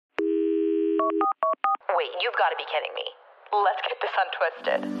Wait, you've got to be kidding me. Let's get this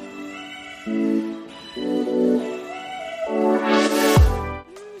untwisted.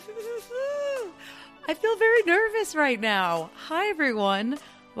 I feel very nervous right now. Hi, everyone.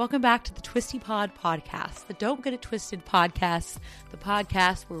 Welcome back to the Twisty Pod podcast, the Don't Get It Twisted podcast, the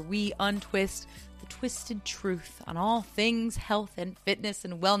podcast where we untwist the twisted truth on all things health and fitness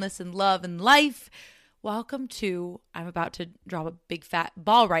and wellness and love and life. Welcome to, I'm about to drop a big fat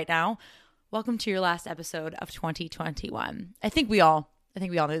ball right now. Welcome to your last episode of 2021. I think we all knew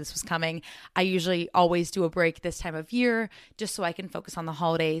this was coming. I usually always do a break this time of year just so I can focus on the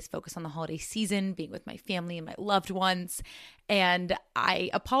holidays, focus on the holiday season, being with my family and my loved ones. And I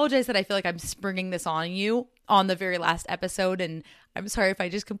apologize that I feel like I'm springing this on you on the very last episode. And I'm sorry if I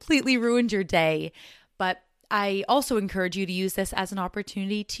just completely ruined your day. But I also encourage you to use this as an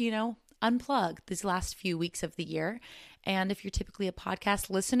opportunity to, unplug these last few weeks of the year. And if you're typically a podcast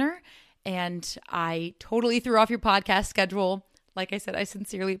listener and I totally threw off your podcast schedule, like I said, I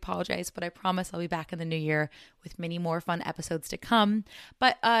sincerely apologize, but I promise I'll be back in the new year with many more fun episodes to come.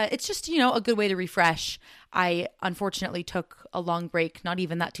 But it's just, a good way to refresh. I unfortunately took a long break, not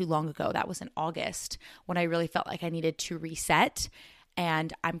even that too long ago. That was in August when I really felt like I needed to reset.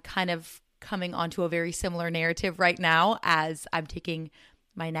 And I'm kind of coming onto a very similar narrative right now as I'm taking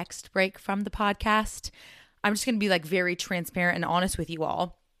my next break from the podcast. I'm just going to be very transparent and honest with you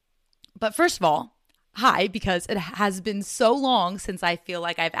all. But first of all, hi, because it has been so long since I feel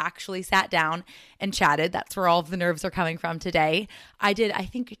like I've actually sat down and chatted. That's where all of the nerves are coming from today. I did, I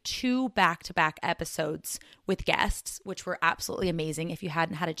think, 2 back-to-back episodes with guests, which were absolutely amazing. If you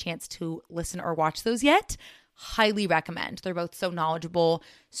hadn't had a chance to listen or watch those yet, highly recommend. They're both so knowledgeable,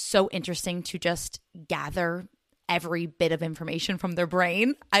 so interesting to just gather every bit of information from their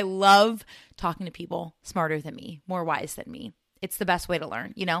brain. I love talking to people smarter than me, more wise than me. It's the best way to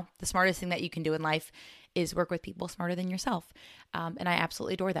learn. The smartest thing that you can do in life is work with people smarter than yourself. And I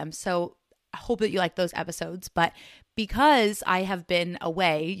absolutely adore them. So I hope that you like those episodes. But because I have been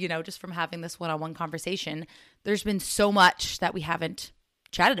away, just from having this one-on-one conversation, there's been so much that we haven't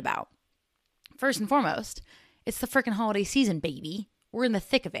chatted about. First and foremost, it's the freaking holiday season, baby. We're in the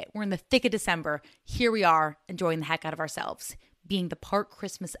thick of it. We're in the thick of December. Here we are enjoying the heck out of ourselves, being the part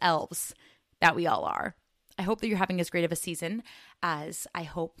Christmas elves that we all are. I hope that you're having as great of a season as I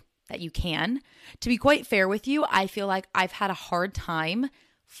hope that you can. To be quite fair with you, I feel like I've had a hard time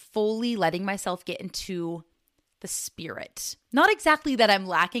fully letting myself get into the spirit. Not exactly that I'm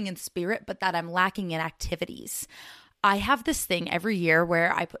lacking in spirit, but that I'm lacking in activities. I have this thing every year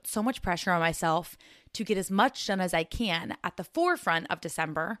where I put so much pressure on myself to get as much done as I can at the forefront of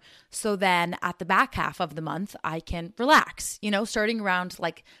December. So then at the back half of the month, I can relax, starting around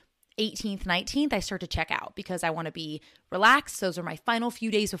 18th, 19th, I start to check out because I want to be relaxed. Those are my final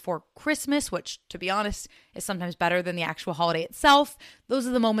few days before Christmas, which, to be honest, is sometimes better than the actual holiday itself. Those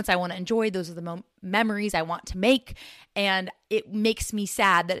are the moments I want to enjoy. Those are the memories I want to make. And it makes me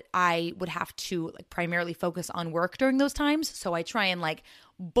sad that I would have to primarily focus on work during those times. So I try and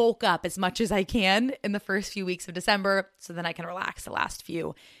bulk up as much as I can in the first few weeks of December so then I can relax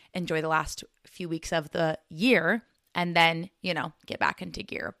enjoy the last few weeks of the year. And then, get back into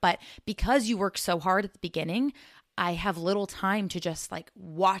gear. But because you work so hard at the beginning, I have little time to just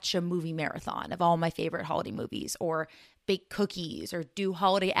watch a movie marathon of all my favorite holiday movies or bake cookies or do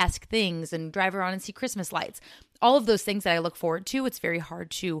holiday-esque things and drive around and see Christmas lights. All of those things that I look forward to, it's very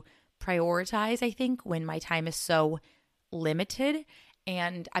hard to prioritize, I think, when my time is so limited.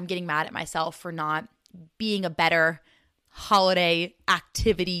 And I'm getting mad at myself for not being a better holiday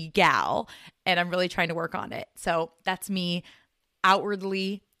activity gal, and I'm really trying to work on it. So that's me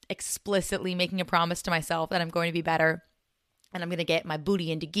outwardly, explicitly making a promise to myself that I'm going to be better and I'm going to get my booty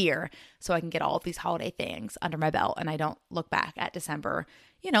into gear so I can get all of these holiday things under my belt and I don't look back at December,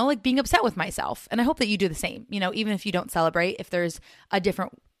 being upset with myself. And I hope that you do the same, even if you don't celebrate, if there's a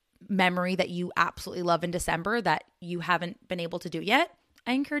different memory that you absolutely love in December that you haven't been able to do yet,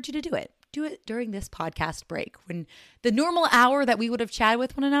 I encourage you to do it. Do it during this podcast break. When the normal hour that we would have chatted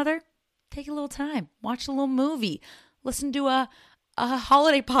with one another, take a little time, watch a little movie, listen to a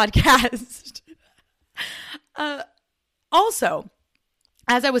holiday podcast. Also,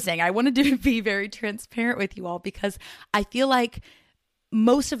 as I was saying, I wanted to be very transparent with you all because I feel like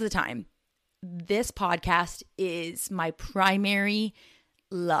most of the time, this podcast is my primary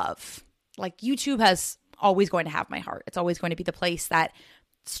love. YouTube has always going to have my heart. It's always going to be the place that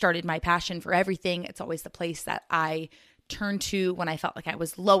started my passion for everything. It's always the place that I turned to when I felt like I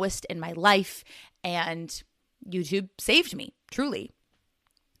was lowest in my life, and YouTube saved me, truly.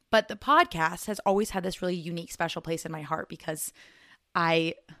 But the podcast has always had this really unique, special place in my heart because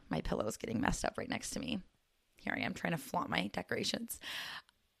My pillow's getting messed up right next to me. Here I am trying to flaunt my decorations.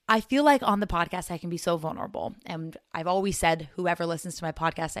 I feel like on the podcast, I can be so vulnerable. And I've always said, whoever listens to my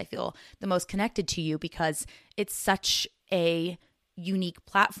podcast, I feel the most connected to you because it's such a unique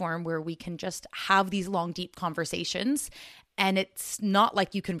platform where we can just have these long, deep conversations. And it's not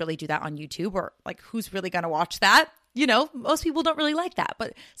like you can really do that on YouTube, or like, who's really going to watch that? You know, most people don't really like that,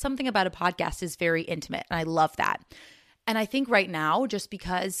 but something about a podcast is very intimate. And I love that. And I think right now, just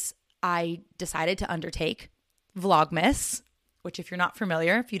because I decided to undertake Vlogmas, which if you're not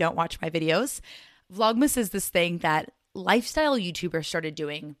familiar, if you don't watch my videos, Vlogmas is this thing that lifestyle YouTubers started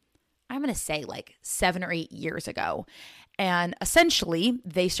doing, I'm going to say like 7 or 8 years ago. And essentially,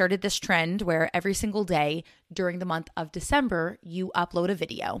 they started this trend where every single day during the month of December, you upload a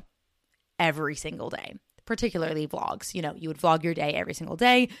video every single day, particularly vlogs. You know, you would vlog your day every single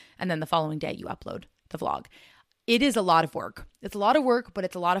day, and then the following day you upload the vlog. It is a lot of work. It's a lot of work, but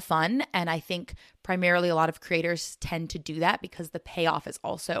it's a lot of fun. And I think primarily a lot of creators tend to do that because the payoff is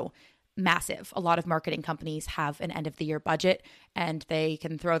also massive. A lot of marketing companies have an end of the year budget and they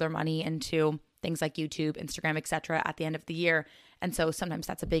can throw their money into things like YouTube, Instagram, etc. at the end of the year. And so sometimes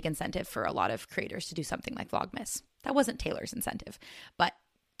that's a big incentive for a lot of creators to do something like Vlogmas. That wasn't Taylor's incentive, but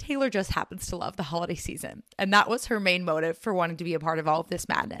Taylor just happens to love the holiday season. And that was her main motive for wanting to be a part of all of this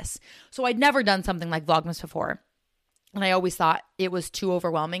madness. So I'd never done something like Vlogmas before. And I always thought it was too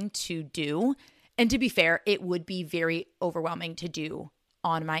overwhelming to do. And to be fair, it would be very overwhelming to do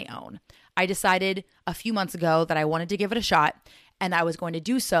on my own. I decided a few months ago that I wanted to give it a shot, and I was going to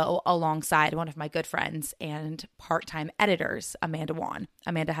do so alongside one of my good friends and part-time editors, Amanda Wan.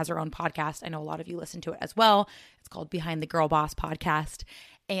 Amanda has her own podcast. I know a lot of you listen to it as well. It's called Behind the Girl Boss Podcast.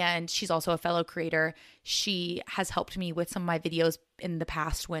 And she's also a fellow creator. She has helped me with some of my videos in the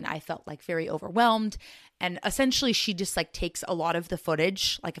past when I felt like very overwhelmed. And essentially she just like takes a lot of the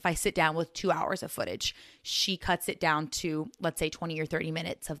footage. Like if I sit down with 2 hours of footage, she cuts it down to, let's say 20 or 30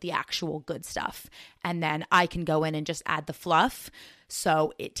 minutes of the actual good stuff. And then I can go in and just add the fluff.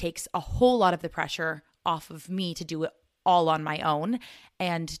 So it takes a whole lot of the pressure off of me to do it all on my own.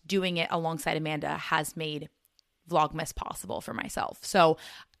 And doing it alongside Amanda has made Vlogmas possible for myself. So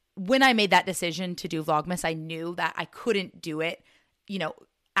when I made that decision to do Vlogmas, I knew that I couldn't do it, you know,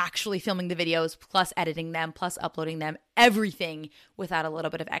 actually filming the videos, plus editing them, plus uploading them, everything without a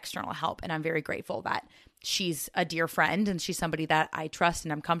little bit of external help. And I'm very grateful that she's a dear friend and she's somebody that I trust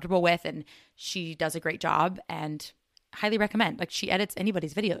and I'm comfortable with, and she does a great job and highly recommend. Like, she edits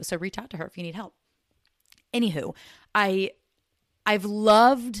anybody's videos, so reach out to her if you need help. Anywho, I've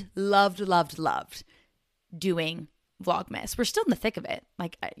loved doing Vlogmas. We're still in the thick of it.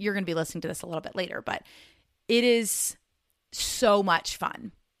 Like, you're going to be listening to this a little bit later, but it is so much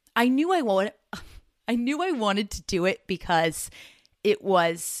fun. I knew I wanted to do it because it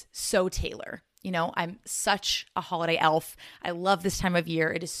was so Taylor. You know, I'm such a holiday elf. I love this time of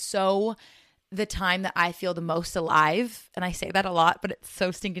year. It is so the time that I feel the most alive. And I say that a lot, but it's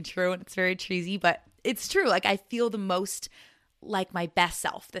so stinking true and it's very cheesy, but it's true. Like, I feel the most like my best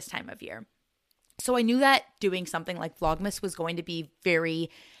self this time of year. So I knew that doing something like Vlogmas was going to be very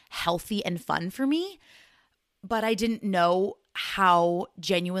healthy and fun for me, but I didn't know how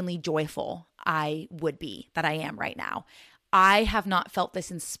genuinely joyful I would be that I am right now. I have not felt this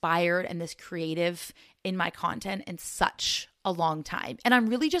inspired and this creative in my content in such a long time. And I'm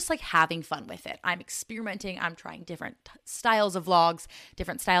really just like having fun with it. I'm experimenting. I'm trying different styles of vlogs,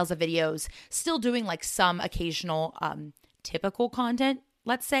 different styles of videos, still doing like some occasional typical content.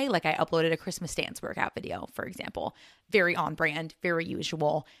 Let's say like I uploaded a Christmas dance workout video, for example, very on brand, very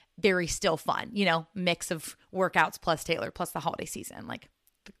usual, very still fun, you know, mix of workouts plus Taylor plus the holiday season, like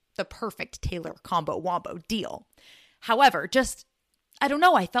the perfect Taylor combo wombo deal. However, just, I don't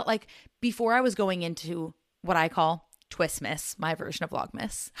know, I felt like before I was going into what I call Twistmas, my version of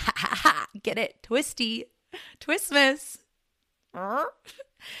Vlogmas, get it? Twisty, Twistmas.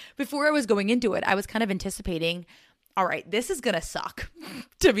 Before I was going into it, I was kind of anticipating, all right, this is going to suck,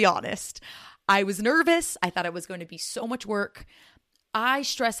 to be honest. I was nervous. I thought it was going to be so much work. I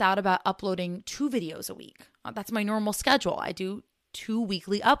stress out about uploading 2 videos a week. That's my normal schedule. I do 2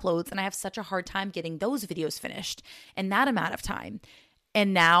 weekly uploads, and I have such a hard time getting those videos finished in that amount of time.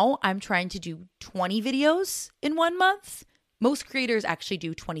 And now I'm trying to do 20 videos in 1 month. Most creators actually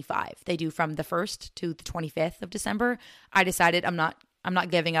do 25. They do from the 1st to the 25th of December. I decided I'm not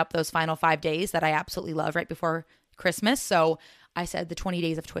giving up those final 5 days that I absolutely love right before Christmas. So I said the 20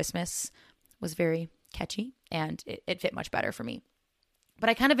 days of Twistmas was very catchy and it fit much better for me. But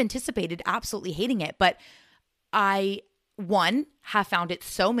I kind of anticipated absolutely hating it. But I, one, have found it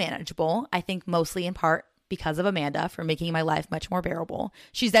so manageable. I think mostly in part because of Amanda for making my life much more bearable.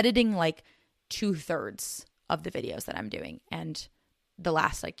 She's editing like 2/3 of the videos that I'm doing. And the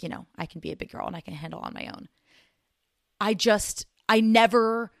last, like, I can be a big girl and I can handle on my own. I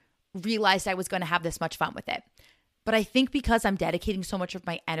never realized I was going to have this much fun with it. But I think because I'm dedicating so much of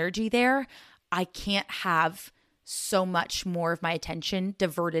my energy there, I can't have so much more of my attention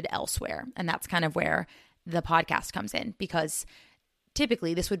diverted elsewhere. And that's kind of where the podcast comes in, because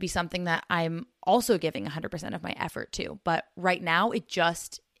typically this would be something that I'm also giving 100% of my effort to. But right now it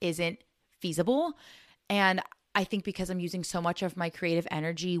just isn't feasible. And I think because I'm using so much of my creative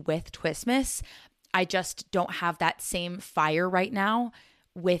energy with Twistmas, I just don't have that same fire right now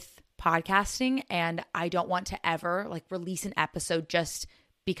with podcasting. And I don't want to ever like release an episode just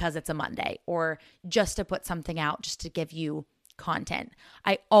because it's a Monday or just to put something out just to give you content.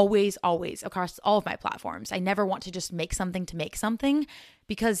 I always, across all of my platforms, I never want to just make something to make something,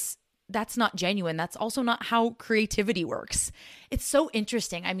 because that's not genuine. That's also not how creativity works. It's so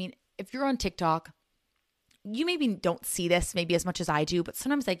interesting. I mean, if you're on TikTok, you maybe don't see this maybe as much as I do, but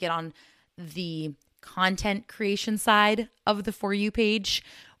sometimes I get on the content creation side of the For You page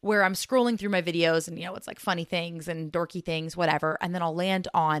where I'm scrolling through my videos and, it's like funny things and dorky things, whatever. And then I'll land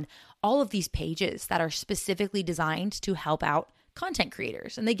on all of these pages that are specifically designed to help out content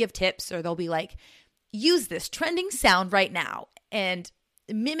creators. And they give tips, or they'll be like, use this trending sound right now and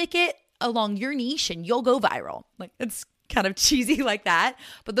mimic it along your niche and you'll go viral. Like, it's kind of cheesy like that,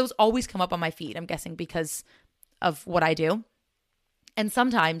 but those always come up on my feed, I'm guessing because of what I do. And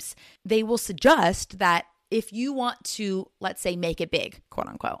sometimes they will suggest that if you want to, let's say, make it big, quote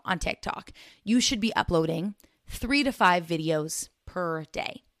unquote, on TikTok, you should be uploading 3 to 5 videos per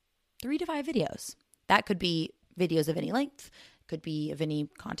day. 3 to 5 videos. That could be videos of any length, could be of any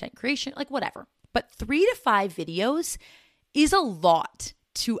content creation, like whatever. But 3 to 5 videos is a lot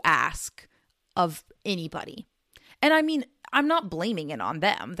to ask of anybody. And I mean, I'm not blaming it on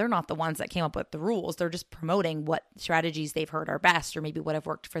them. They're not the ones that came up with the rules. They're just promoting what strategies they've heard are best, or maybe what have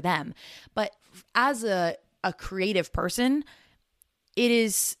worked for them. But as a creative person, it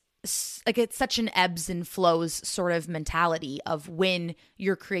is like, it's such an ebbs and flows sort of mentality of when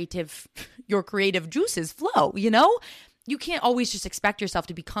your creative juices flow, You can't always just expect yourself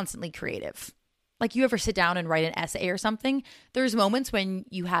to be constantly creative. Like, you ever sit down and write an essay or something, there's moments when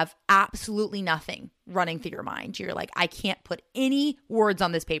you have absolutely nothing running through your mind. You're like, I can't put any words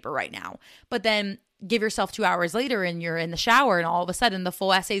on this paper right now. But then give yourself 2 hours later and you're in the shower and all of a sudden the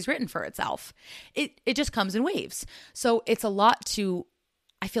full essay is written for itself. It just comes in waves. So it's a lot to,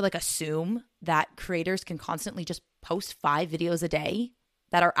 I feel like, assume that creators can constantly just post 5 videos a day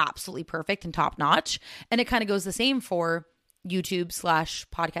that are absolutely perfect and top notch. And it kind of goes the same for YouTube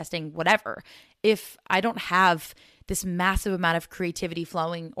 / podcasting, whatever. If I don't have this massive amount of creativity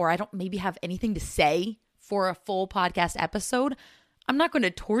flowing, or I don't maybe have anything to say for a full podcast episode, I'm not going to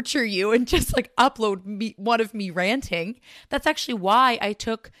torture you and just like upload one of me ranting. That's actually why I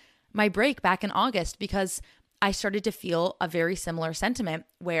took my break back in August, because I started to feel a very similar sentiment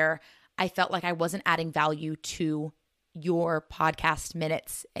where I felt like I wasn't adding value to your podcast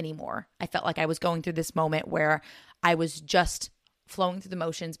minutes anymore. I felt like I was going through this moment where I was just flowing through the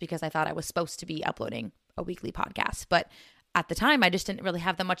motions because I thought I was supposed to be uploading a weekly podcast. But at the time, I just didn't really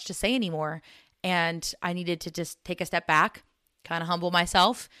have that much to say anymore. And I needed to just take a step back, kind of humble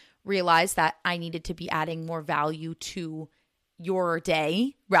myself, realize that I needed to be adding more value to your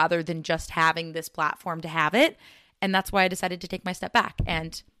day rather than just having this platform to have it. And that's why I decided to take my step back.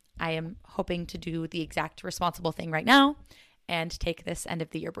 And I am hoping to do the exact responsible thing right now and take this end of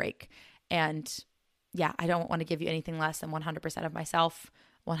the year break. And yeah, I don't want to give you anything less than 100% of myself,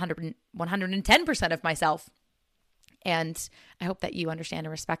 110% of myself. And I hope that you understand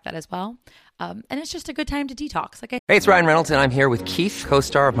and respect that as well. And it's just a good time to detox. Hey, it's Ryan Reynolds, and I'm here with Keith,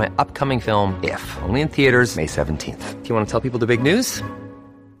 co-star of my upcoming film, If, only in theaters May 17th. Do you want to tell people the big news?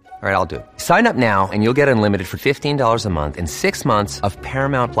 All right, I'll do it. Sign up now and you'll get unlimited for $15 a month and 6 months of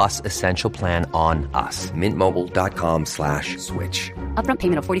Paramount Plus Essential Plan on us. MintMobile.com/switch. Upfront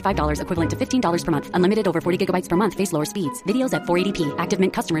payment of $45 equivalent to $15 per month. Unlimited over 40 gigabytes per month. Face lower speeds. Videos at 480p. Active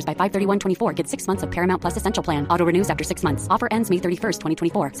Mint customers by 531.24 get 6 months of Paramount Plus Essential Plan. Auto renews after 6 months. Offer ends May 31st,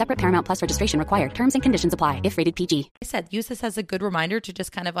 2024. Separate Paramount Plus registration required. Terms and conditions apply if rated PG. I said, use this as a good reminder to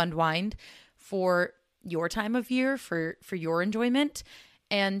just kind of unwind for your time of year, for your enjoyment,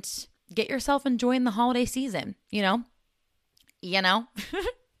 and get yourself enjoying the holiday season, There's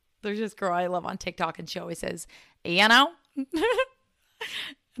this girl I love on TikTok, and she always says, and I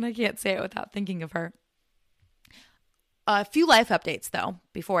can't say it without thinking of her. A few life updates, though,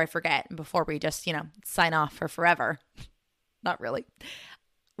 before I forget and before we just, sign off for forever. Not really.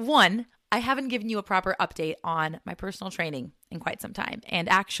 One, I haven't given you a proper update on my personal training in quite some time. And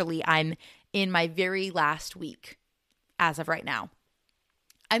actually, I'm in my very last week as of right now.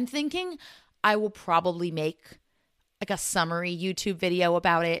 I'm thinking I will probably make like a summary YouTube video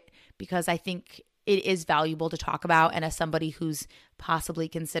about it because I think it is valuable to talk about. And as somebody who's possibly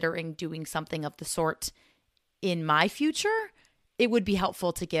considering doing something of the sort in my future, it would be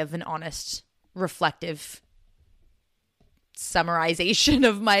helpful to give an honest, reflective summarization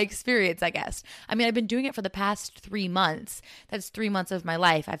of my experience, I guess. I mean, I've been doing it for the past 3 months. That's 3 months of my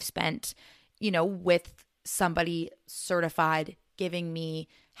life I've spent, with somebody certified giving me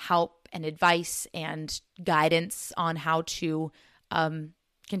help and advice and guidance on how to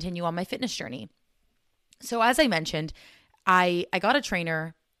continue on my fitness journey. So as I mentioned, I got a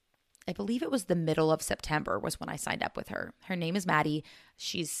trainer. I believe it was the middle of September was when I signed up with her. Her name is Maddie.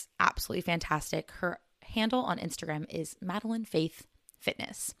 She's absolutely fantastic. Her handle on Instagram is Madeline Faith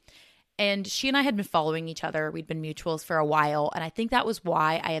Fitness. And she and I had been following each other. We'd been mutuals for a while. And I think that was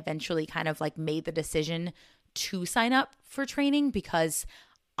why I eventually kind of like made the decision to sign up for training, because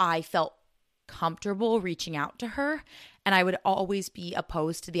I felt comfortable reaching out to her. And I would always be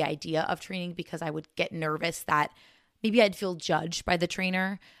opposed to the idea of training because I would get nervous that maybe I'd feel judged by the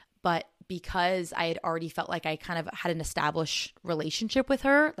trainer. But because I had already felt like I kind of had an established relationship with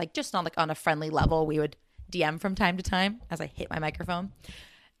her, like just on a friendly level, we would DM from time to time as I hit my microphone,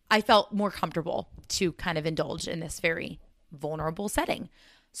 I felt more comfortable to kind of indulge in this very vulnerable setting.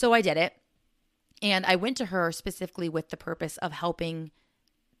 So I did it. And I went to her specifically with the purpose of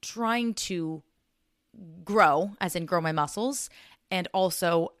trying to grow, as in grow my muscles, and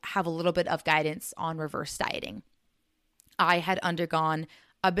also have a little bit of guidance on reverse dieting. I had undergone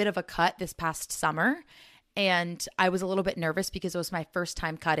a bit of a cut this past summer, and I was a little bit nervous because it was my first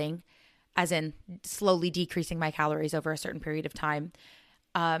time cutting, as in slowly decreasing my calories over a certain period of time.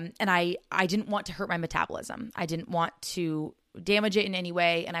 And I didn't want to hurt my metabolism. I didn't want to damage it in any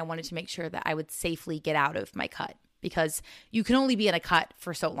way, and I wanted to make sure that I would safely get out of my cut, because you can only be in a cut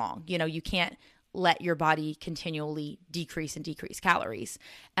for so long. You can't let your body continually decrease calories.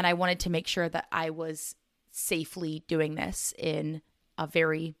 And I wanted to make sure that I was safely doing this in a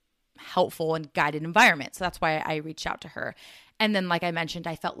very helpful and guided environment. So that's why I reached out to her. And then, like I mentioned,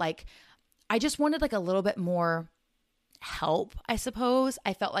 I felt like I just wanted like a little bit more help, I suppose.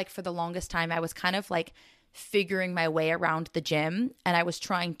 I felt like for the longest time, I was kind of like figuring my way around the gym, and I was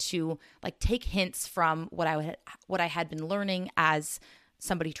trying to like take hints from what I had been learning as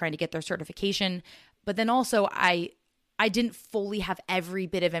somebody trying to get their certification. But then also I didn't fully have every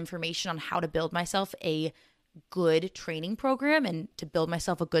bit of information on how to build myself a good training program and to build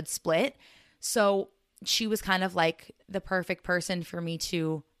myself a good split. So she was kind of like the perfect person for me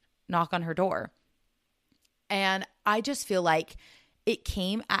to knock on her door. And I just feel like it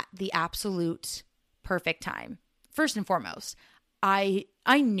came at the absolute perfect time. First and foremost, I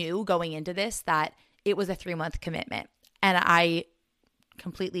knew going into this that it was a 3-month commitment. And to be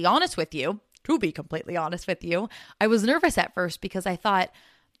completely honest with you, I was nervous at first because I thought,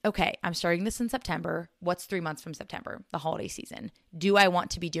 okay, I'm starting this in September. What's 3 months from September? The holiday season. Do I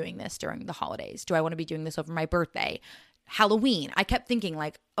want to be doing this during the holidays? Do I want to be doing this over my birthday? Halloween? I kept thinking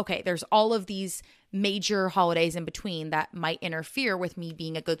like, okay, there's all of these major holidays in between that might interfere with me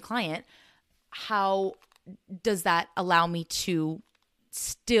being a good client. How does that allow me to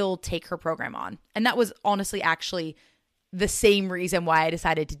still take her program on? And that was honestly actually the same reason why I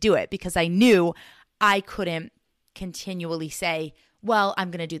decided to do it, because I knew I couldn't continually say, well,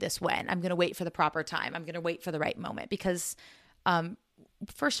 I'm going to do this when. I'm going to wait for the proper time. I'm going to wait for the right moment. Because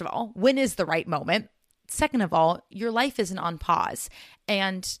first of all, when is the right moment? Second of all, your life isn't on pause.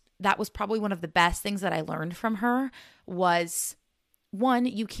 And that was probably one of the best things that I learned from her was, one,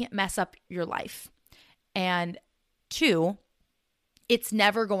 you can't mess up your life. And two, it's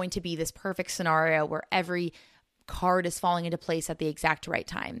never going to be this perfect scenario where every card is falling into place at the exact right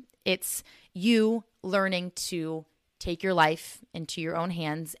time. It's you learning to take your life into your own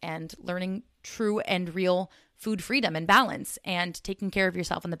hands and learning true and real food freedom and balance and taking care of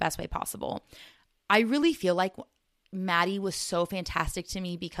yourself in the best way possible. I really feel like Maddie was so fantastic to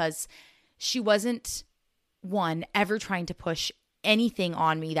me because she wasn't, one, ever trying to push anything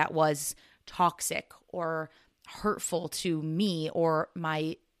on me that was toxic or hurtful to me or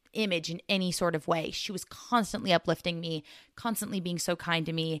my image in any sort of way. She was constantly uplifting me, constantly being so kind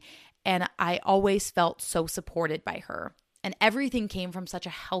to me. And I always felt so supported by her. And everything came from such a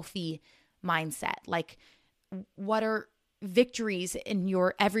healthy mindset. Like, what are victories in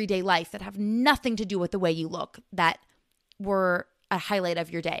your everyday life that have nothing to do with the way you look that were a highlight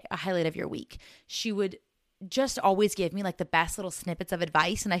of your day, a highlight of your week? She would just always give me like the best little snippets of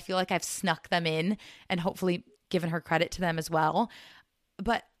advice. And I feel like I've snuck them in and hopefully given her credit to them as well.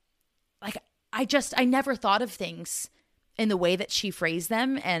 But like, I never thought of things in the way that she phrased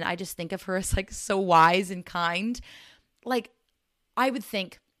them. And I just think of her as like so wise and kind. Like, I would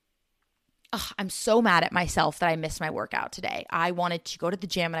think, I'm so mad at myself that I missed my workout today. I wanted to go to the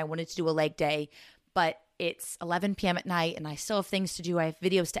gym and I wanted to do a leg day, but it's 11 p.m. at night and I still have things to do. I have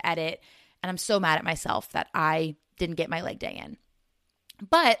videos to edit, and I'm so mad at myself that I didn't get my leg day in.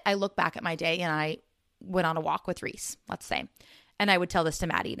 But I look back at my day and I went on a walk with Reese, let's say, and I would tell this to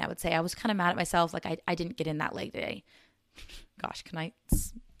Maddie, and I would say I was kind of mad at myself. Like I didn't get in that leg day. Gosh, can I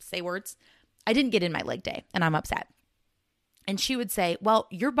say words? I didn't get in my leg day and I'm upset. And she would say, well,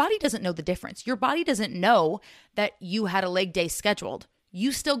 your body doesn't know the difference. Your body doesn't know that you had a leg day scheduled.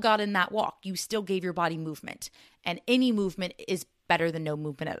 You still got in that walk. You still gave your body movement. And any movement is better than no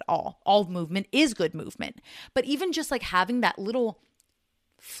movement at all. All movement is good movement. But even just like having that little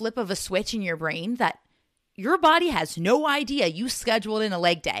flip of a switch in your brain that your body has no idea you scheduled in a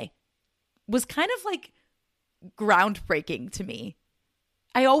leg day was kind of like groundbreaking to me.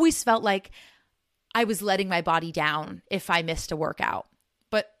 I always felt like I was letting my body down if I missed a workout.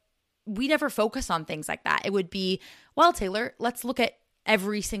 But we never focus on things like that. It would be, well, Taylor, let's look at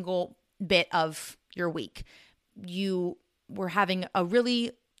every single bit of your week. You were having a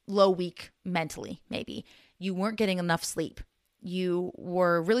really low week mentally, maybe. You weren't getting enough sleep. You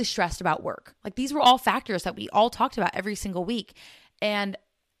were really stressed about work. Like, these were all factors that we all talked about every single week. And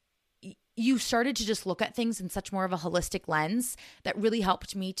you started to just look at things in such more of a holistic lens that really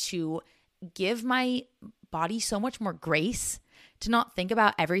helped me to give my body so much more grace, to not think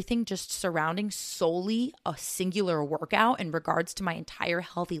about everything just surrounding solely a singular workout in regards to my entire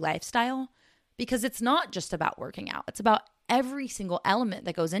healthy lifestyle, because it's not just about working out. It's about every single element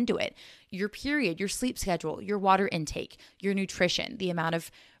that goes into it. Your period, your sleep schedule, your water intake, your nutrition, the amount of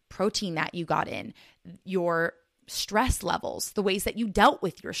protein that you got in, your stress levels, the ways that you dealt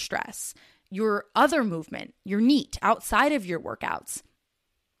with your stress, your other movement, your NEAT outside of your workouts.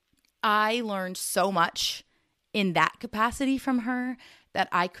 I learned so much in that capacity from her that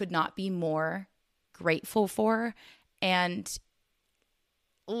I could not be more grateful for. And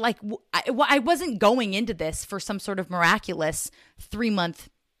like, I wasn't going into this for some sort of miraculous 3-month,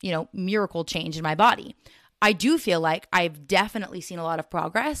 miracle change in my body. I do feel like I've definitely seen a lot of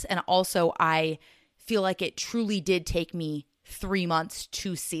progress. And also I feel like it truly did take me 3 months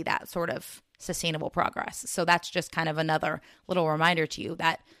to see that sort of sustainable progress. So that's just kind of another little reminder to you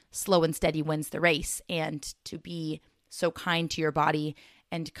that slow and steady wins the race, and to be so kind to your body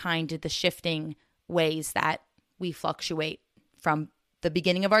and kind to the shifting ways that we fluctuate from the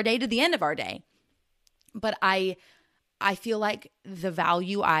beginning of our day to the end of our day. But I feel like the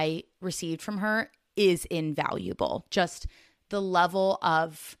value I received from her is invaluable. Just the level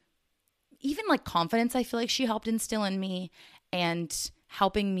of even like confidence I feel like she helped instill in me, and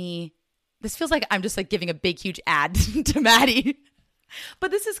helping me. This feels like I'm just like giving a big, huge ad to Maddie.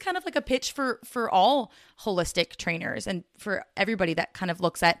 But this is kind of like a pitch for all holistic trainers and for everybody that kind of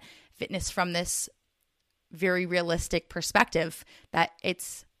looks at fitness from this very realistic perspective, that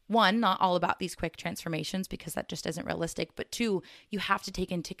it's, one, not all about these quick transformations because that just isn't realistic, but two, you have to take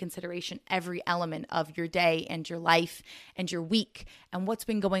into consideration every element of your day and your life and your week and what's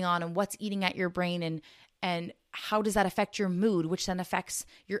been going on and what's eating at your brain, and how does that affect your mood, which then affects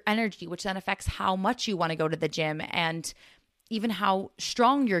your energy, which then affects how much you want to go to the gym, and even how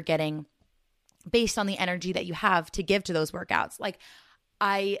strong you're getting based on the energy that you have to give to those workouts. Like,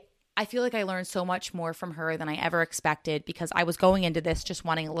 I feel like I learned so much more from her than I ever expected, because I was going into this just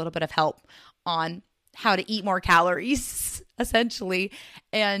wanting a little bit of help on how to eat more calories, essentially.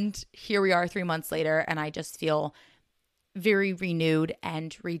 And here we are 3 months later, and I just feel very renewed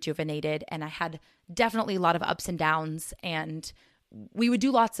and rejuvenated. And I had definitely a lot of ups and downs, and we would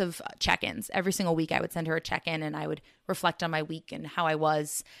do lots of check-ins. Every single week I would send her a check-in, and I would reflect on my week and how I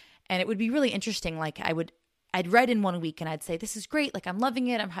was. And it would be really interesting. Like, I'd read in 1 week and I'd say, this is great. Like, I'm loving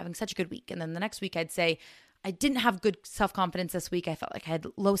it. I'm having such a good week. And then the next week I'd say, I didn't have good self-confidence this week. I felt like I had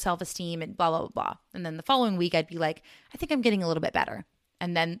low self-esteem and blah, blah, blah, blah. And then the following week I'd be like, I think I'm getting a little bit better.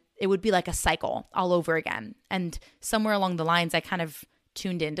 And then it would be like a cycle all over again. And somewhere along the lines, I kind of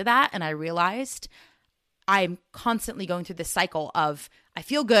tuned into that, and I realized I'm constantly going through this cycle of, I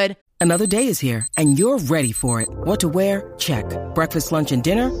feel good. Another day is here, and you're ready for it. What to wear? Check. Breakfast, lunch, and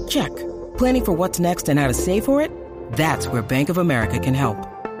dinner? Check. Planning for what's next and how to save for it? That's where Bank of America can help.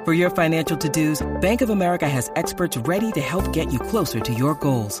 For your financial to-dos, Bank of America has experts ready to help get you closer to your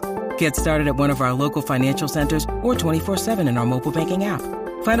goals. Get started at one of our local financial centers or 24/7 in our mobile banking app.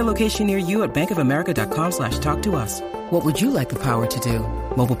 Find a location near you at bankofamerica.com/talktous. What would you like the power to do?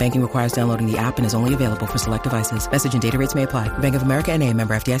 Mobile banking requires downloading the app and is only available for select devices. Message and data rates may apply. Bank of America N.A.,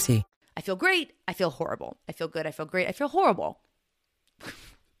 member FDIC. I feel great. I feel horrible. I feel good. I feel great. I feel horrible.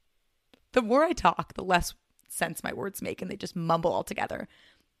 The more I talk, the less sense my words make, and they just mumble all together.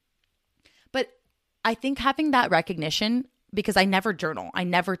 But I think having that recognition, because I never journal, I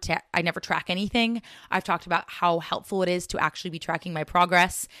never track anything. I've talked about how helpful it is to actually be tracking my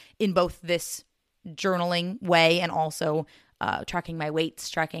progress in both this journaling way and also tracking my weights,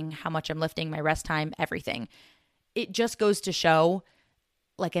 tracking how much I'm lifting, my rest time, everything. It just goes to show,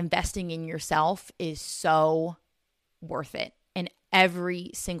 like, investing in yourself is so worth it in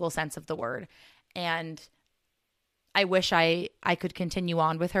every single sense of the word. And I wish I could continue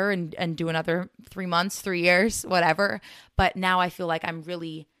on with her and do another 3 months, 3 years, whatever. But now I feel like I'm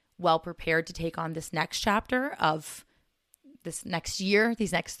really well prepared to take on this next chapter of this next year,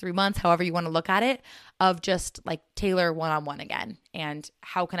 these next 3 months, however you want to look at it, of just like Taylor one-on-one again. And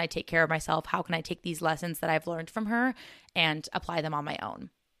how can I take care of myself? How can I take these lessons that I've learned from her and apply them on my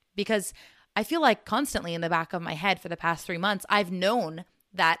own? Because I feel like constantly in the back of my head for the past 3 months, I've known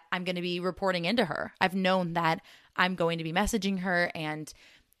that I'm going to be reporting into her. I've known that I'm going to be messaging her, and,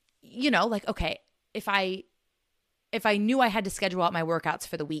 you know, like, okay, if I knew I had to schedule out my workouts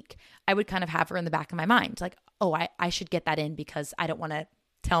for the week, I would kind of have her in the back of my mind. Like, oh, I should get that in because I don't want to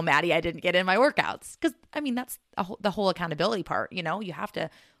tell Maddie I didn't get in my workouts. Because, I mean, that's the whole accountability part. You know, you have to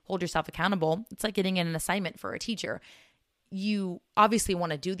hold yourself accountable. It's like getting in an assignment for a teacher. You obviously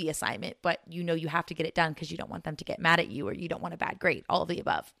want to do the assignment, but you know you have to get it done because you don't want them to get mad at you or you don't want a bad grade, all of the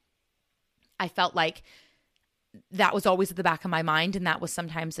above. I felt like that was always at the back of my mind, and that was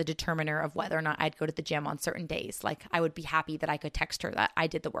sometimes a determiner of whether or not I'd go to the gym on certain days. Like, I would be happy that I could text her that I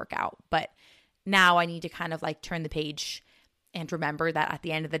did the workout, but now I need to kind of like turn the page and remember that at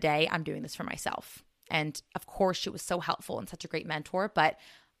the end of the day, I'm doing this for myself. And of course, she was so helpful and such a great mentor, but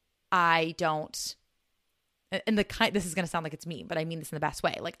I don't, and this is going to sound like it's mean, but I mean this in the best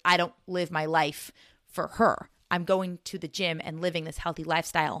way. Like, I don't live my life for her. I'm going to the gym and living this healthy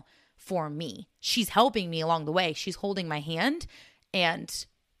lifestyle for me. She's helping me along the way. She's holding my hand. And,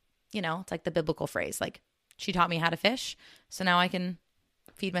 you know, it's like the biblical phrase, like, she taught me how to fish, so now I can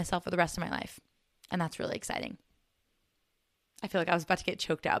feed myself for the rest of my life. And that's really exciting. I feel like I was about to get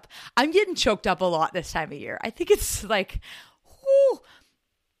choked up. I'm getting choked up a lot this time of year. I think it's like, whoo,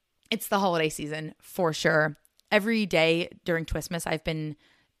 it's the holiday season for sure. Every day during Twistmas, I've been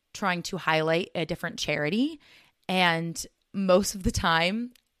trying to highlight a different charity. And most of the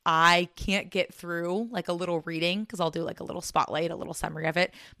time, I can't get through like a little reading, because I'll do like a little spotlight, a little summary of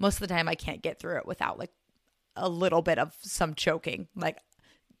it. Most of the time, I can't get through it without like a little bit of some choking, like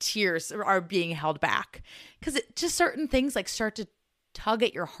tears are being held back. Because it just, certain things like start to tug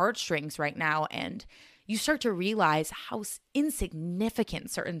at your heartstrings right now. And you start to realize how insignificant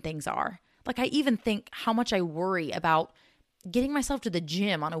certain things are. Like, I even think how much I worry about getting myself to the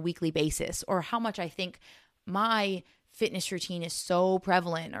gym on a weekly basis, or how much I think my fitness routine is so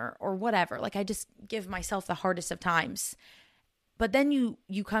prevalent or whatever. Like, I just give myself the hardest of times. But then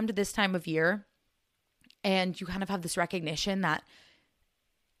you come to this time of year and you kind of have this recognition that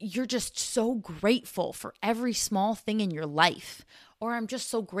you're just so grateful for every small thing in your life. Or I'm just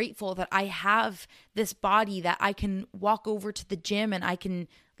so grateful that I have this body that I can walk over to the gym and I can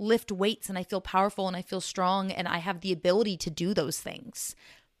lift weights and I feel powerful and I feel strong and I have the ability to do those things.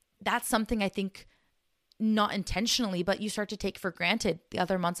 That's something I think, not intentionally, but you start to take for granted the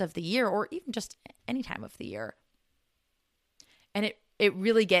other months of the year, or even just any time of the year. And it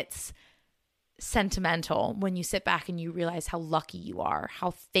really gets sentimental when you sit back and you realize how lucky you are,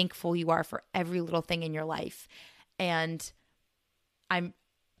 how thankful you are for every little thing in your life. And I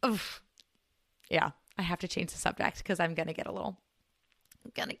have to change the subject because I'm going to get a little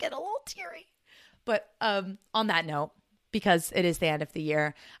teary. But on that note, because it is the end of the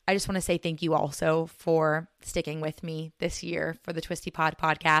year, I just want to say thank you also for sticking with me this year for the Twisty Pod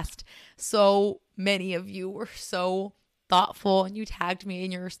podcast. So many of you were so thoughtful, and you tagged me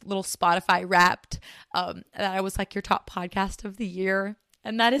in your little Spotify Wrapped that I was like your top podcast of the year.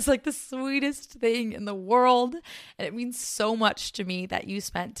 And that is like the sweetest thing in the world. And it means so much to me that you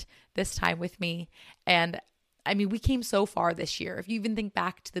spent this time with me. And I mean, we came so far this year. If you even think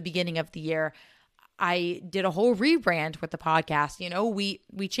back to the beginning of the year, I did a whole rebrand with the podcast. You know, we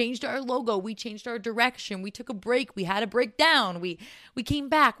changed our logo, we changed our direction, we took a break, we had a breakdown, we came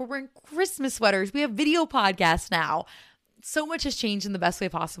back, we're wearing Christmas sweaters, we have video podcasts now. So much has changed in the best way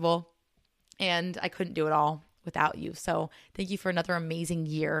possible, and I couldn't do it all without you. So thank you for another amazing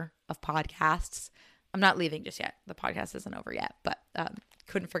year of podcasts. I'm not leaving just yet. The podcast isn't over yet, but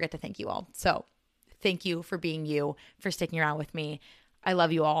couldn't forget to thank you all. So thank you for being you, for sticking around with me. I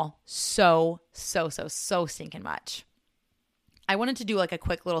love you all so stinking much. I wanted to do like a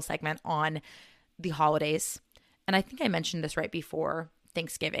quick little segment on the holidays. And I think I mentioned this right before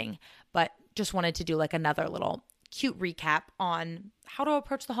Thanksgiving, but just wanted to do like another little cute recap on how to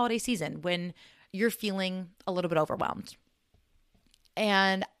approach the holiday season when you're feeling a little bit overwhelmed.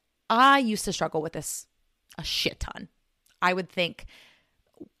 And I used to struggle with this a shit ton. I would think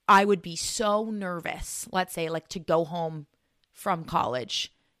I would be so nervous, let's say like to go home from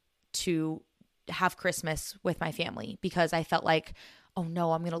college to have Christmas with my family, because I felt like, oh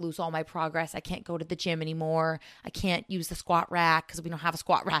no, I'm going to lose all my progress. I can't go to the gym anymore. I can't use the squat rack because we don't have a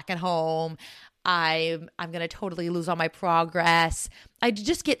squat rack at home. I'm going to totally lose all my progress. I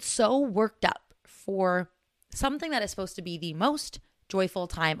just get so worked up for something that is supposed to be the most joyful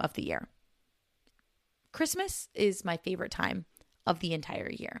time of the year. Christmas is my favorite time of the entire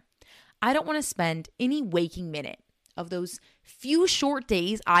year. I don't want to spend any waking minute of those few short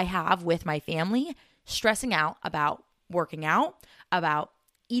days I have with my family stressing out about working out, about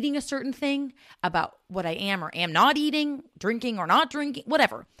eating a certain thing, about what I am or am not eating, drinking or not drinking,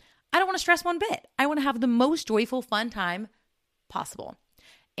 whatever. I don't want to stress one bit. I want to have the most joyful, fun time possible.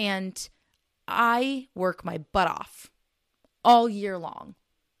 And I work my butt off all year long.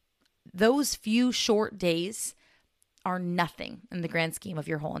 Those few short days are nothing in the grand scheme of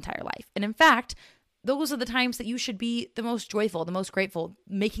your whole entire life. And in fact, those are the times that you should be the most joyful, the most grateful,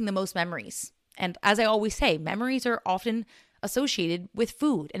 making the most memories. And as I always say, memories are often associated with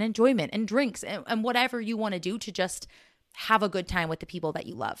food and enjoyment and drinks and whatever you want to do to just have a good time with the people that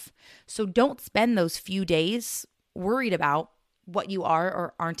you love. So don't spend those few days worried about what you are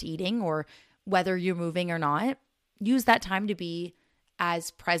or aren't eating or whether you're moving or not. Use that time to be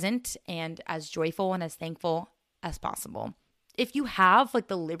as present and as joyful and as thankful as possible. If you have like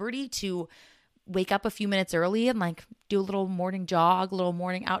the liberty to wake up a few minutes early and like do a little morning jog, a little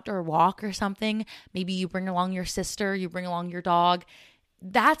morning outdoor walk or something, maybe you bring along your sister, you bring along your dog,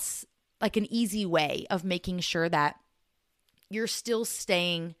 that's like an easy way of making sure that you're still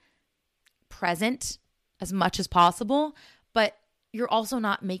staying present as much as possible, but you're also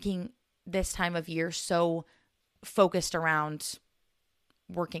not making this time of year so focused around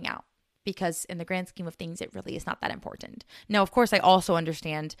working out, because in the grand scheme of things, it really is not that important. Now, of course, I also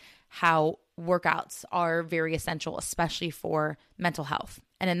understand how workouts are very essential, especially for mental health.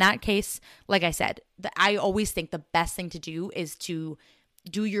 And in that case, like I said, I always think the best thing to do is to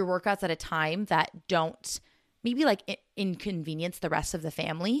do your workouts at a time that don't maybe like inconvenience the rest of the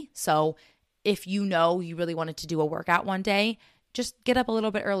family. So if you know you really wanted to do a workout one day, just get up a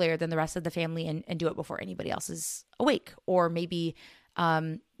little bit earlier than the rest of the family and do it before anybody else is awake. Or maybe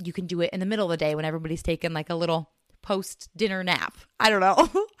you can do it in the middle of the day when everybody's taken like a little post-dinner nap. I don't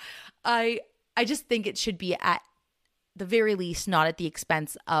know. I just think it should be at the very least not at the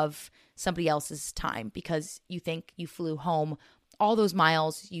expense of somebody else's time, because you think you flew home all those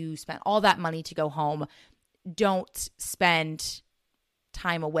miles, you spent all that money to go home. Don't spend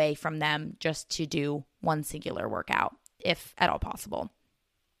time away from them just to do one singular workout, if at all possible.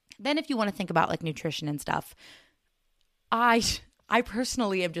 Then if you want to think about like nutrition and stuff, I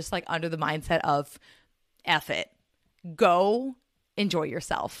personally am just like under the mindset of F it. Go enjoy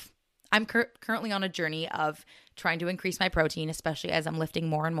yourself. I'm currently on a journey of trying to increase my protein, especially as I'm lifting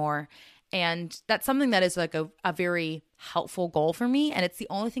more and more. And that's something that is like a very helpful goal for me. And it's the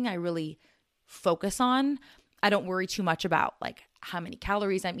only thing I really focus on. I don't worry too much about like how many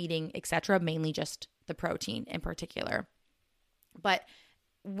calories I'm eating, etc. Mainly just the protein in particular. But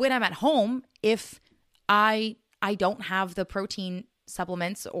when I'm at home, if I don't have the protein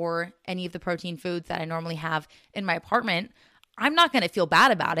supplements or any of the protein foods that I normally have in my apartment, I'm not going to feel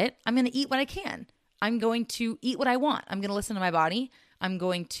bad about it. I'm going to eat what I can. I'm going to eat what I want. I'm going to listen to my body. I'm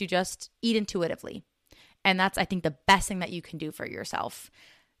going to just eat intuitively. And that's, I think, the best thing that you can do for yourself.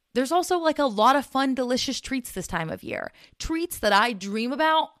 There's also like a lot of fun, delicious treats this time of year. Treats that I dream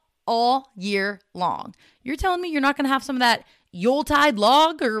about all year long. You're telling me you're not going to have some of that Yuletide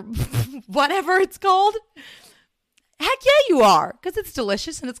log or whatever it's called? Heck yeah, you are, because it's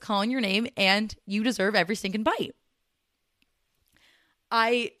delicious and it's calling your name and you deserve every stinking bite.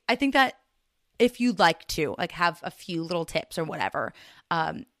 I think that if you'd like to like have a few little tips or whatever,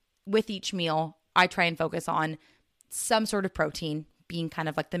 with each meal, I try and focus on some sort of protein being kind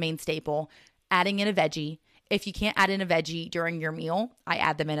of like the main staple, adding in a veggie. If you can't add in a veggie during your meal, I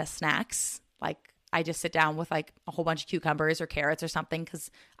add them in as snacks. Like I just sit down with like a whole bunch of cucumbers or carrots or something, because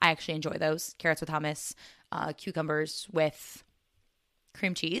I actually enjoy those. Carrots with hummus, cucumbers with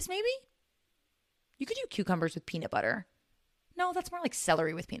cream cheese maybe? You could do cucumbers with peanut butter. No, that's more like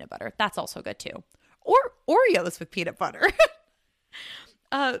celery with peanut butter. That's also good too. Or Oreos with peanut butter.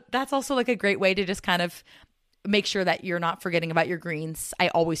 That's also like a great way to just kind of make sure that you're not forgetting about your greens. I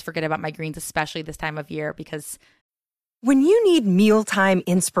always forget about my greens, especially this time of year, because when you need mealtime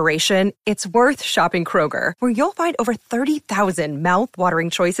inspiration, it's worth shopping Kroger, where you'll find over 30,000 mouth-watering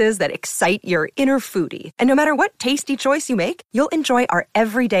choices that excite your inner foodie. And no matter what tasty choice you make, you'll enjoy our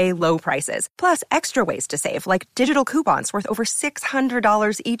everyday low prices, plus extra ways to save, like digital coupons worth over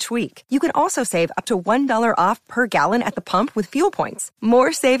 $600 each week. You can also save up to $1 off per gallon at the pump with fuel points.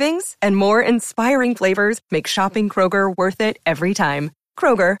 More savings and more inspiring flavors make shopping Kroger worth it every time.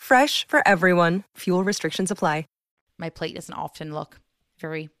 Kroger, fresh for everyone. Fuel restrictions apply. my plate doesn't often look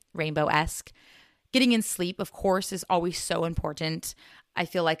very rainbow-esque. Getting in sleep, of course, is always so important. I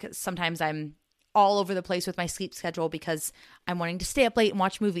feel like sometimes I'm all over the place with my sleep schedule because I'm wanting to stay up late and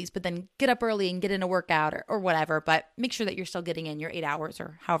watch movies, but then get up early and get in a workout or whatever. But make sure that you're still getting in your 8 hours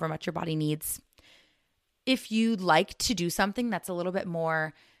or however much your body needs. If you'd like to do something that's a little bit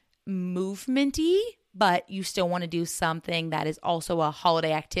more movementy, but you still want to do something that is also a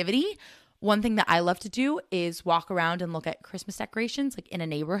holiday activity, one thing that I love to do is walk around and look at Christmas decorations like in a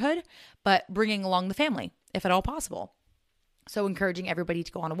neighborhood, but bringing along the family if at all possible. So encouraging everybody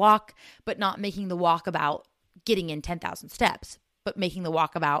to go on a walk, but not making the walk about getting in 10,000 steps, but making the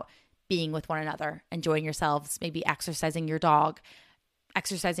walk about being with one another, enjoying yourselves, maybe exercising your dog,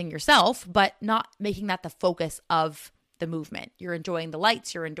 exercising yourself, but not making that the focus of the movement. You're enjoying the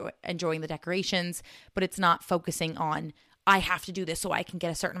lights, you're enjoying the decorations, but it's not focusing on, I have to do this so I can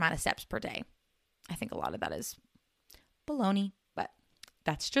get a certain amount of steps per day. I think a lot of that is baloney, but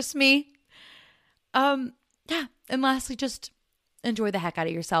that's just me. Yeah. And lastly, just enjoy the heck out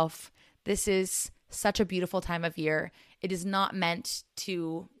of yourself. This is such a beautiful time of year. It is not meant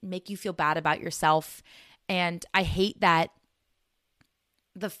to make you feel bad about yourself. And I hate that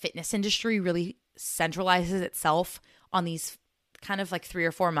the fitness industry really centralizes itself on these kind of like 3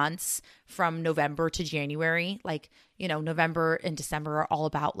 or 4 months from November to January. Like, you know, November and December are all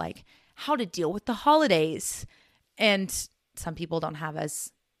about like how to deal with the holidays. And some people don't have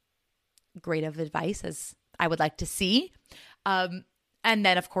as great of advice as I would like to see. And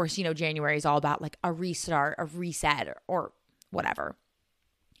then of course, you know, January is all about like a restart, a reset, or whatever.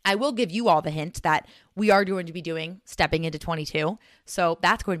 I will give you all the hint that we are going to be stepping into 22. So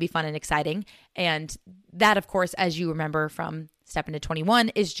that's going to be fun and exciting. And that, of course, as you remember from step into 21,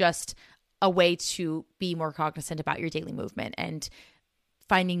 is just a way to be more cognizant about your daily movement and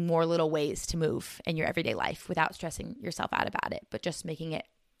finding more little ways to move in your everyday life without stressing yourself out about it, but just making it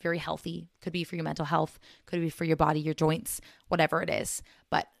very healthy. Could be for your mental health, could be for your body, your joints, whatever it is.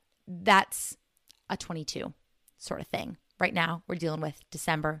 But that's a 22 sort of thing. Right now, we're dealing with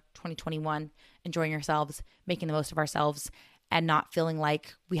December 2021, enjoying ourselves, making the most of ourselves, and not feeling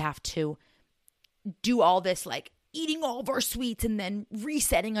like we have to do all this, like eating all of our sweets and then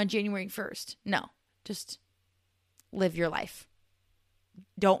resetting on January 1st. No, just live your life.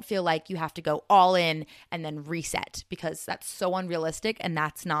 Don't feel like you have to go all in and then reset, because that's so unrealistic and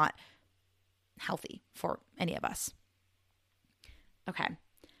that's not healthy for any of us. Okay,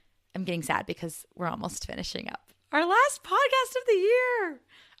 I'm getting sad because we're almost finishing up our last podcast of the year.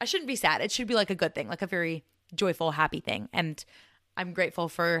 I shouldn't be sad. It should be like a good thing, like a very joyful, happy thing. And I'm grateful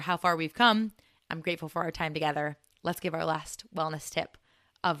for how far we've come. I'm grateful for our time together. Let's give our last wellness tip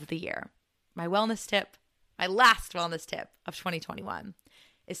of the year. My last wellness tip of 2021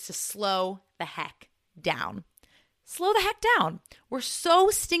 is to slow the heck down. Slow the heck down. We're so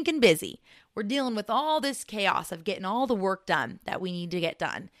stinking busy. We're dealing with all this chaos of getting all the work done that we need to get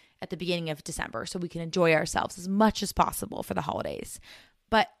done at the beginning of December so we can enjoy ourselves as much as possible for the holidays.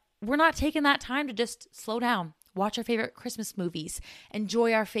 But we're not taking that time to just slow down, watch our favorite Christmas movies,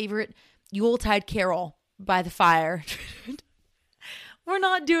 enjoy our favorite Yuletide carol by the fire. We're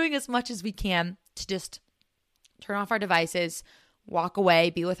not doing as much as we can to just turn off our devices, walk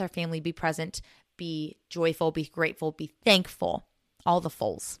away, be with our family, be present, be joyful, be grateful, be thankful, all the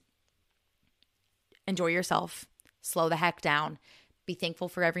fulls. Enjoy yourself, slow the heck down. Be thankful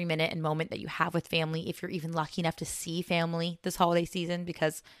for every minute and moment that you have with family, if you're even lucky enough to see family this holiday season,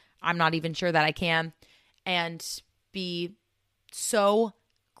 because I'm not even sure that I can. And be so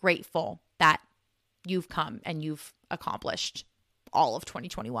grateful that you've come and you've accomplished all of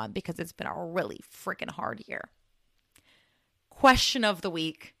 2021, because it's been a really freaking hard year. Question of the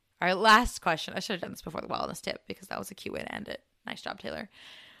week. Our last question. I should have done this before the wellness tip because that was a cute way to end it. Nice job, Taylor.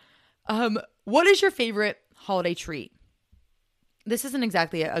 What is your favorite holiday treat? This isn't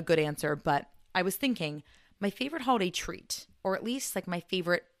exactly a good answer, but I was thinking my favorite holiday treat, or at least like one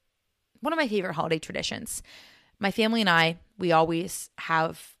of my favorite holiday traditions, my family and I, we always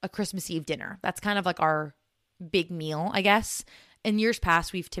have a Christmas Eve dinner. That's kind of like our big meal, I guess. In years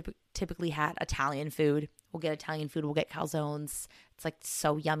past, we've typically had Italian food. We'll get Italian food. We'll get calzones. It's like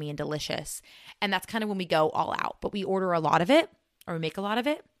so yummy and delicious. And that's kind of when we go all out. But we order a lot of it, or we make a lot of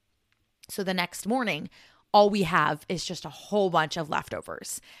it. So the next morning, all we have is just a whole bunch of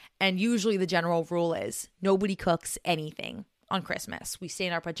leftovers. And usually the general rule is nobody cooks anything on Christmas. We stay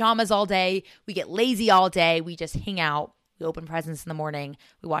in our pajamas all day. We get lazy all day. We just hang out. We open presents in the morning.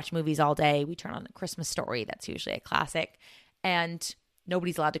 We watch movies all day. We turn on A Christmas Story. That's usually a classic. And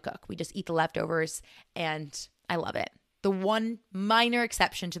nobody's allowed to cook. We just eat the leftovers, and I love it. The one minor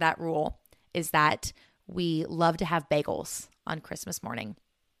exception to that rule is that we love to have bagels on Christmas morning.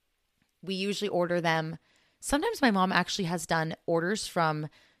 We usually order them. Sometimes my mom actually has done orders from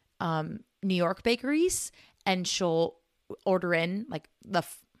New York bakeries, and she'll order in like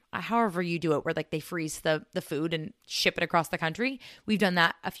however you do it, where like they freeze the food and ship it across the country. We've done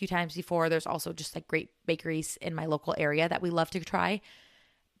that a few times before. There's also just like great bakeries in my local area that we love to try.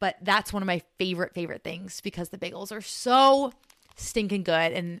 But that's one of my favorite things because the bagels are so stinking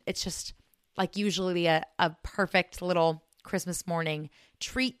good. And it's just like usually a perfect little Christmas morning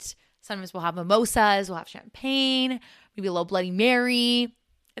treat. Sometimes we'll have mimosas, we'll have champagne, maybe a little Bloody Mary.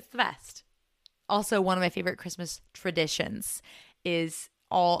 It's the best. Also, one of my favorite Christmas traditions is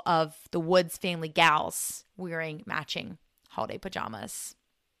all of the Woods family gals wearing matching holiday pajamas.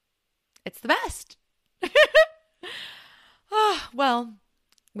 It's the best. Well,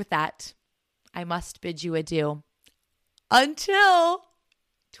 with that, I must bid you adieu until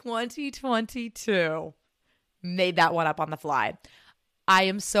 2022. Made that one up on the fly. I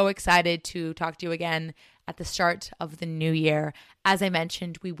am so excited to talk to you again at the start of the new year. As I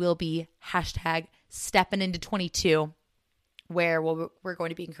mentioned, we will be #stepping into 22, where we're going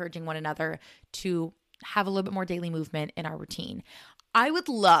to be encouraging one another to have a little bit more daily movement in our routine. I would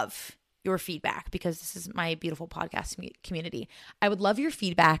love your feedback because this is my beautiful podcast community. I would love your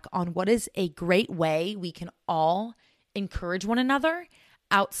feedback on what is a great way we can all encourage one another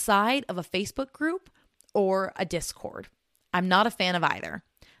outside of a Facebook group or a Discord. I'm not a fan of either.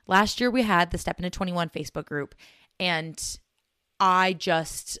 Last year we had the Step Into 21 Facebook group, and I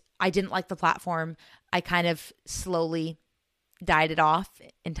didn't like the platform. I kind of slowly died it off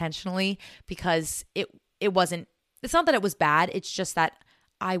intentionally because it's not that it was bad. It's just that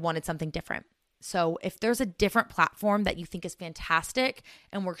I wanted something different. So if there's a different platform that you think is fantastic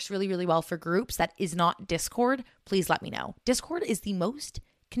and works really, really well for groups that is not Discord, please let me know. Discord is the most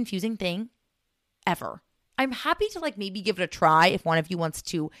confusing thing ever. I'm happy to maybe give it a try if one of you wants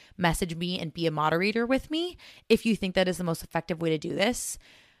to message me and be a moderator with me, if you think that is the most effective way to do this.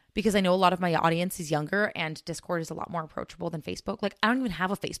 Because I know a lot of my audience is younger and Discord is a lot more approachable than Facebook. I don't even have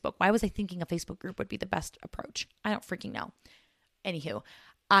a Facebook. Why was I thinking a Facebook group would be the best approach? I don't freaking know. Anywho,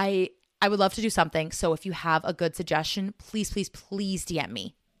 I would love to do something. So if you have a good suggestion, please DM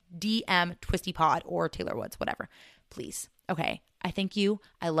me. DM TwistyPod or Taylor Woods, whatever. Please. Okay. I thank you.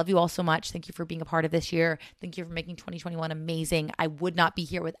 I love you all so much. Thank you for being a part of this year. Thank you for making 2021 amazing. I would not be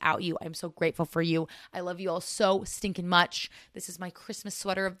here without you. I'm so grateful for you. I love you all so stinking much. This is my Christmas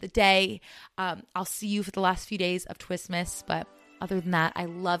sweater of the day. I'll see you for the last few days of Twistmas, but other than that, I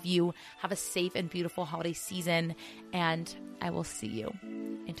love you. Have a safe and beautiful holiday season, and I will see you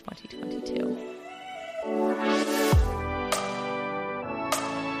in 2022.